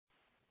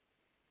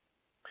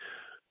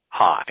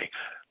Hi.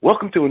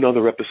 Welcome to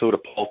another episode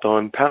of Pult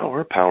on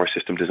Power, Power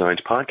System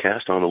Design's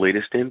podcast on the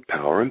latest in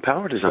power and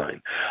power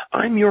design.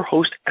 I'm your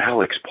host,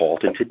 Alex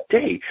Pult, and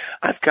today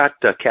I've got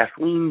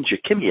Kathleen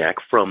Jakimiak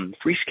from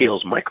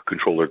Freescale's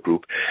microcontroller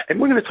group,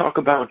 and we're going to talk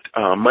about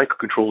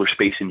microcontroller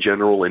space in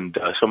general and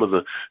some of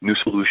the new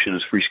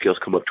solutions Freescale's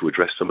come up to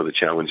address some of the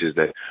challenges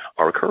that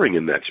are occurring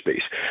in that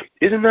space.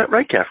 Isn't that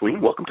right,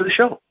 Kathleen? Welcome to the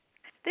show.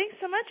 Thanks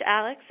so much,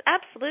 Alex.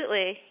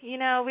 Absolutely. You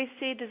know, we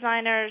see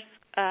designers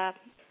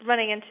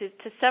running into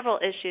several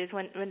issues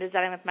when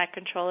designing with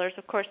microcontrollers.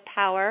 Of course,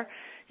 power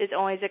is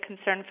always a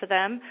concern for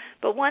them,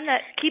 but one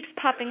that keeps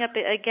popping up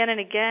again and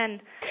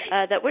again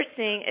that we're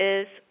seeing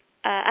is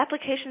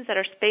applications that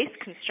are space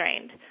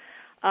constrained.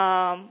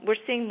 We're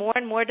seeing more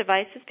and more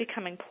devices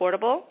becoming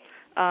portable.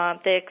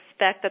 They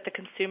expect that the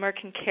consumer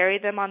can carry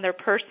them on their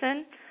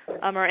person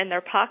or in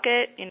their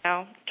pocket,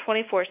 24/7.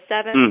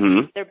 Mm-hmm.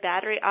 They're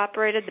battery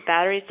operated. The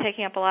battery is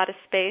taking up a lot of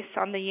space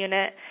on the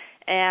unit.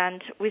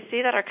 And we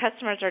see that our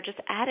customers are just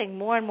adding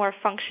more and more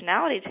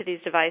functionality to these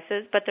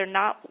devices, but they're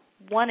not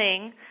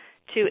wanting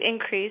to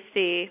increase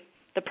the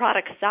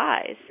product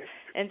size.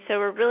 And so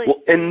we're really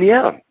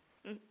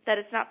that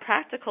it's not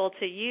practical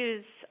to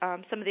use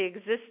some of the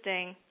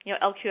existing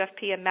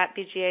LQFP and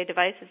MAP-BGA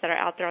devices that are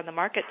out there on the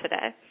market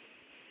today.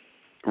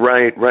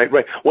 Right.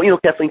 Well,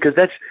 Kathleen,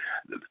 because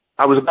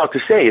I was about to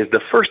say, is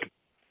the first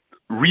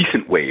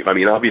recent wave. I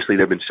mean, obviously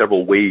there have been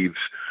several waves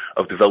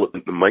of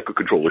development in the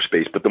microcontroller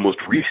space, but the most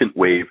recent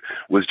wave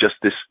was just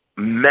this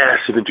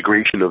massive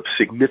integration of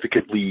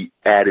significantly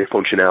added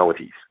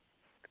functionalities.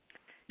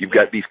 You've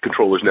got these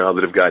controllers now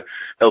that have got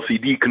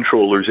LCD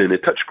controllers in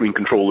it, touchscreen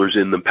controllers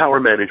in them, power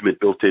management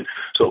built in.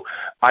 So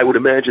I would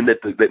imagine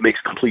that makes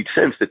complete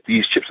sense that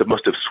these chips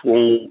must have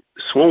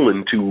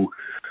swollen to,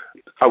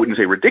 I wouldn't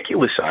say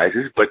ridiculous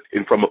sizes, but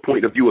from a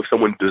point of view of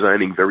someone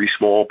designing very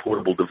small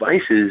portable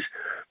devices,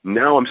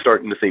 now I'm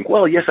starting to think,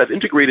 well, yes, I've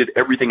integrated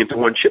everything into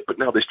one chip, but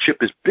now this chip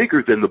is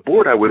bigger than the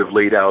board I would have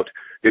laid out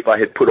if I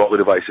had put all the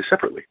devices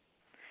separately.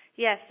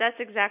 Yes, that's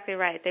exactly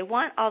right. They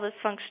want all this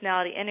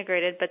functionality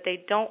integrated, but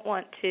they don't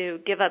want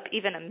to give up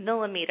even a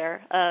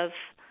millimeter of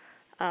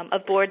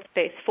board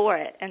space for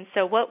it. And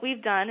so what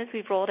we've done is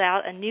we've rolled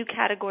out a new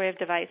category of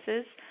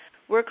devices.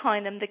 We're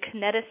calling them the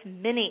Kinetis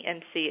Mini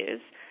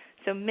MCUs.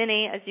 So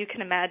Mini, as you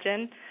can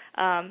imagine,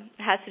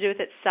 has to do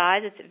with its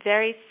size. It's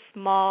very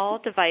small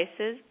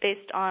devices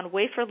based on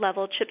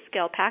wafer-level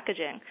chip-scale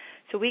packaging.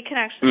 So we can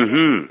actually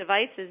make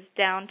devices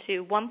down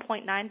to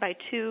 1.9 by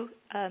 2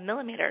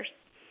 millimeters.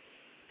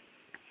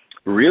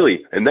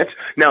 Really? And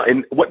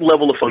what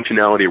level of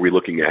functionality are we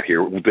looking at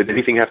here? Did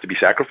anything have to be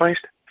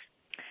sacrificed?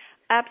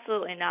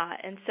 Absolutely not.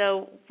 And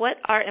so what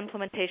our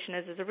implementation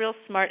is a real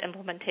smart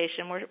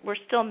implementation. We're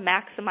still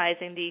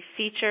maximizing the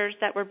features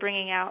that we're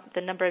bringing out,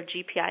 the number of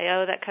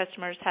GPIO that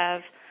customers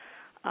have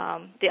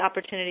the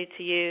opportunity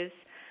to use,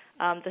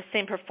 the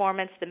same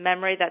performance, the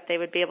memory that they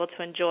would be able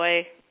to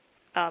enjoy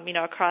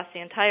across the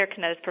entire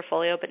Kinetis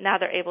portfolio, but now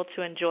they're able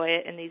to enjoy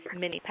it in these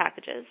mini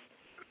packages.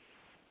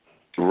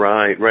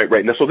 Right.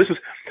 Now, so this is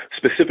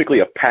specifically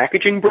a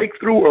packaging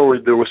breakthrough, or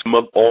there was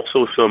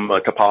also some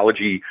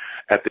topology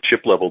at the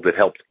chip level that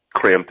helped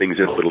cram things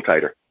in a little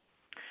tighter?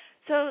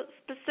 So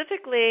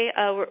specifically,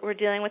 we're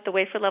dealing with the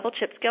wafer-level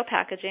chip-scale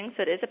packaging,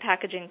 so it is a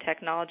packaging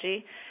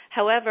technology.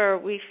 However,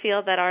 we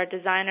feel that our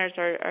designers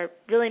are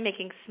really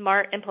making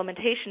smart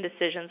implementation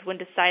decisions when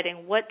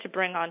deciding what to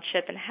bring on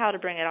chip and how to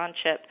bring it on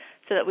chip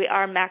so that we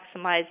are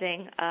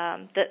maximizing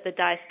the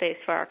die space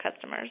for our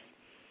customers.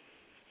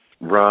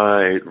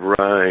 Right.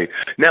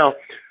 Now,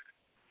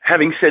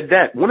 having said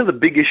that, one of the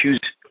big issues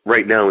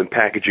right now in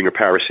packaging are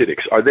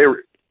parasitics. Are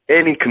there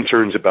any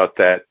concerns about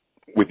that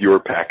with your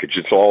package?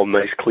 It's all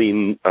nice,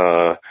 clean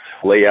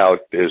layout.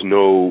 There's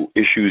no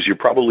issues. You're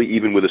probably,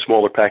 even with a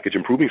smaller package,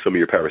 improving some of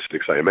your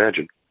parasitics, I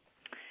imagine.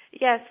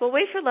 Yes, well,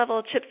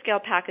 wafer-level chip-scale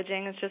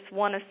packaging is just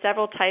one of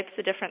several types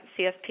of different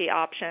CSP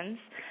options.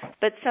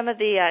 But some of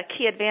the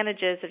key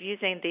advantages of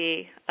using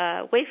the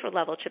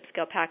wafer-level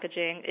chip-scale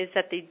packaging is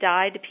that the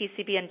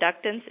die-to-PCB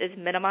inductance is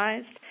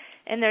minimized,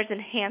 and there's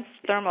enhanced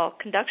thermal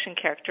conduction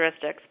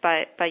characteristics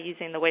by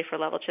using the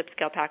wafer-level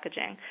chip-scale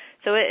packaging.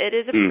 So it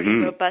is a pretty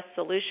robust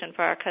solution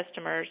for our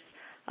customers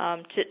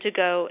to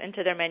go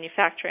into their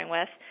manufacturing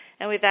with.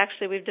 And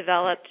we've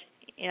developed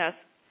a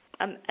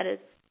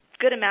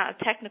good amount of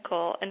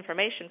technical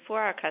information for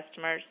our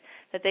customers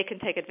that they can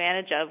take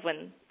advantage of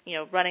when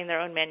running their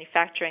own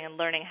manufacturing and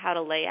learning how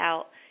to lay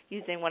out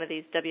using one of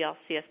these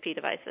WLCSP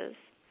devices.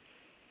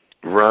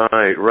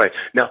 Right.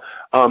 Now,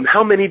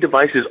 how many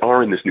devices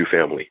are in this new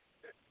family?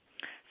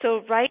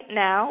 So right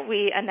now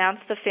we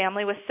announced the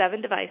family with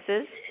 7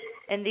 devices,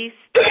 and these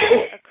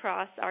span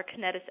across our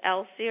Kinetis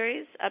L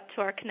series up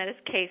to our Kinetis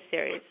K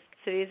series.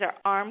 So these are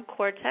ARM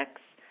Cortex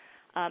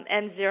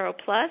M0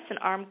 Plus and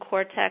ARM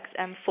Cortex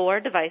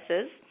M4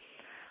 devices.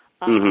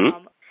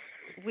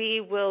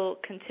 We will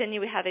continue.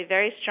 We have a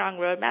very strong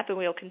roadmap, and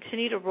we will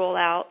continue to roll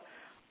out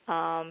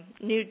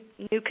new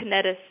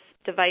Kinetis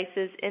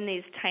devices in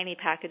these tiny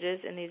packages,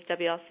 in these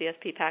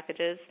WLCSP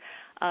packages,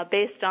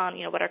 based on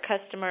what our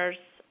customers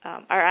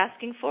are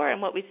asking for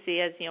and what we see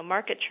as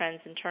market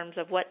trends in terms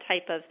of what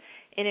type of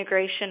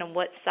integration and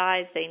what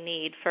size they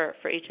need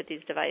for each of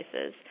these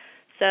devices.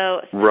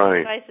 So some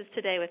devices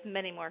today with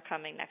many more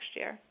coming next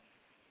year.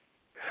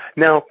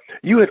 Now,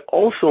 you had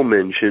also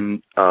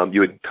mentioned,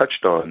 you had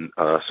touched on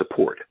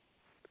support,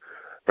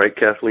 right,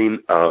 Kathleen?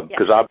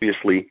 Because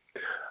obviously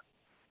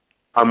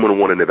I'm going to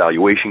want an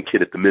evaluation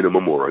kit at the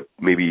minimum, or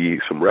maybe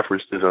some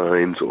reference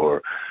designs,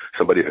 or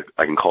somebody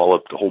I can call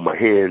up to hold my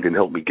hand and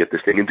help me get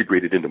this thing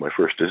integrated into my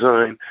first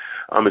design.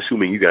 I'm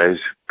assuming you guys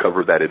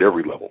cover that at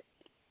every level.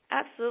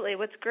 Absolutely.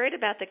 What's great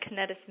about the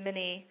Kinetis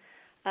Mini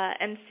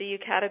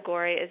MCU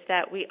category is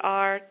that we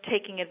are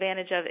taking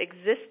advantage of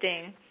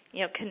existing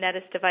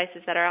Kinetis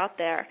devices that are out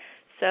there.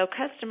 So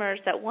customers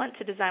that want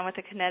to design with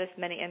the Kinetis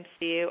Mini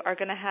MCU are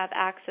going to have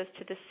access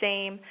to the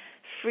same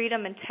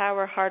Freedom and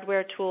Tower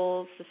hardware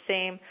tools, the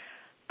same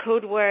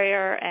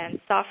CodeWarrior and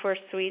software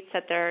suites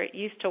that they're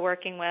used to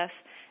working with,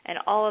 and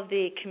all of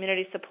the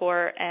community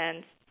support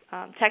and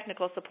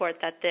technical support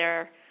that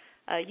they're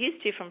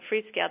used to from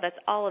Freescale. That's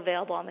all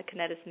available on the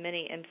Kinetis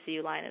Mini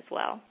MCU line as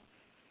well.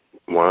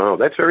 Wow,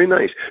 that's very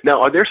nice.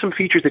 Now, are there some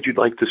features that you'd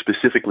like to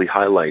specifically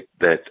highlight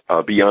that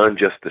beyond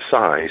just the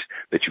size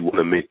that you want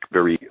to make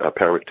very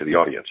apparent to the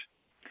audience?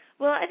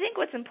 Well, I think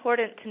what's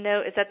important to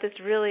note is that this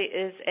really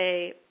is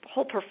a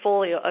whole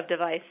portfolio of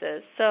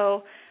devices.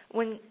 So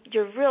when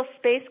you're real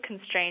space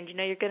constrained,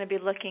 you're going to be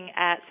looking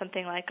at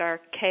something like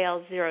our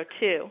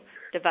KL02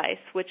 device,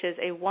 which is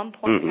a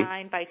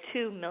 1.9 by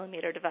 2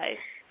 millimeter device.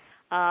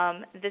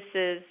 This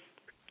is,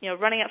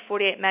 running at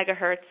 48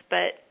 megahertz,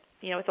 but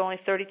with only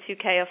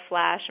 32K of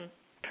flash and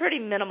pretty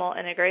minimal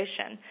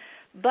integration.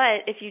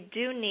 But if you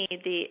do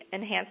need the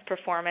enhanced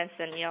performance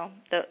and,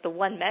 the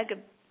 1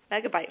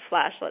 megabyte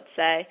flash, let's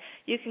say,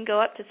 you can go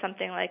up to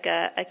something like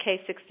a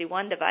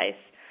K61 device.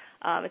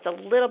 It's a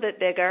little bit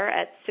bigger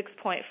at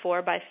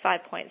 6.4 by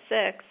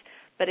 5.6,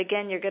 but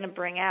again, you're going to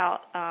bring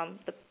out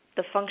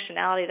the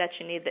functionality that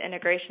you need, the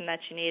integration that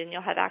you need, and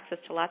you'll have access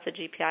to lots of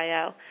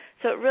GPIO.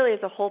 So it really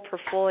is a whole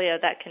portfolio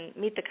that can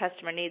meet the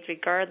customer needs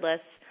regardless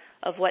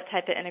of what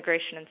type of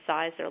integration and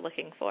size they're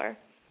looking for.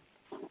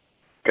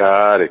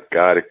 Got it,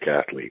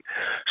 Kathleen.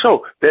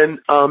 So then,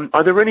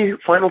 are there any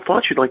final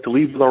thoughts you'd like to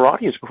leave with our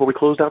audience before we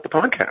close out the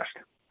podcast?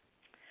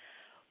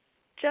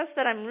 Just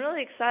that I'm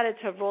really excited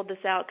to have rolled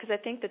this out because I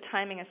think the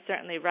timing is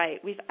certainly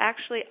right. We've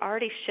actually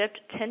already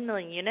shipped 10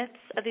 million units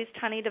of these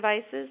tiny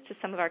devices to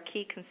some of our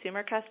key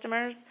consumer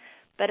customers,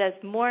 but as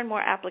more and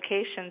more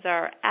applications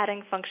are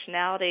adding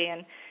functionality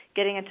and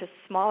getting into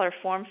smaller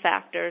form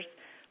factors,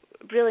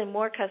 really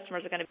more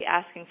customers are going to be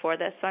asking for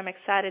this. So I'm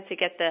excited to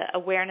get the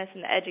awareness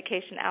and the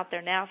education out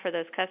there now for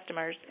those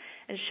customers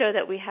and show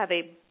that we have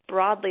a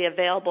broadly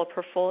available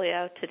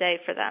portfolio today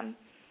for them.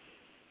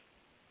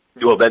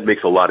 Well, that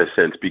makes a lot of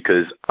sense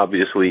because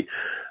obviously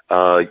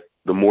the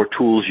more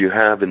tools you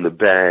have in the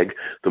bag,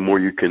 the more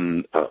you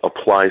can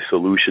apply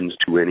solutions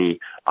to any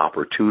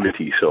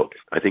opportunity. So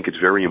I think it's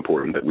very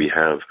important that we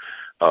have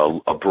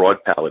a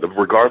broad palette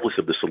regardless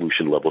of the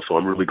solution level. So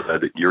I'm really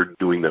glad that you're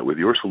doing that with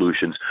your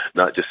solutions,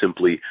 not just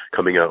simply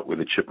coming out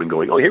with a chip and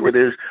going, oh, here it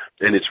is,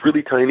 and it's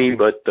really tiny,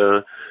 but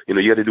you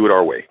got to do it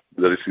our way.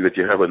 That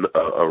you have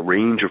a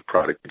range of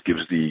product that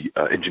gives the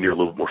engineer a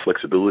little more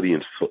flexibility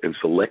in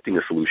selecting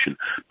a solution.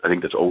 I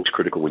think that's always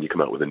critical when you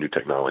come out with a new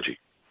technology.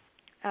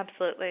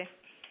 Absolutely.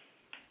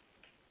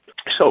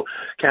 So,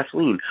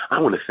 Kathleen,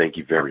 I want to thank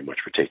you very much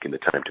for taking the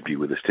time to be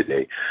with us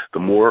today. The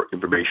more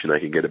information I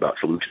can get about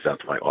solutions out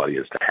to my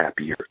audience, the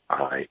happier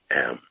I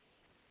am.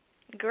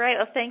 Great.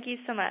 Well, thank you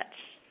so much.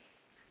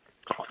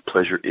 Oh, the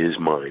pleasure is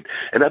mine.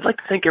 And I'd like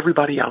to thank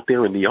everybody out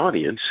there in the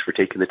audience for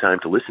taking the time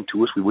to listen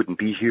to us. We wouldn't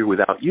be here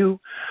without you.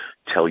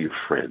 Tell your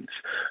friends.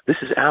 This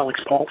is Alex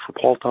Paul for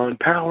Paulton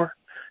Power.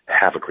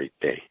 Have a great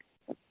day.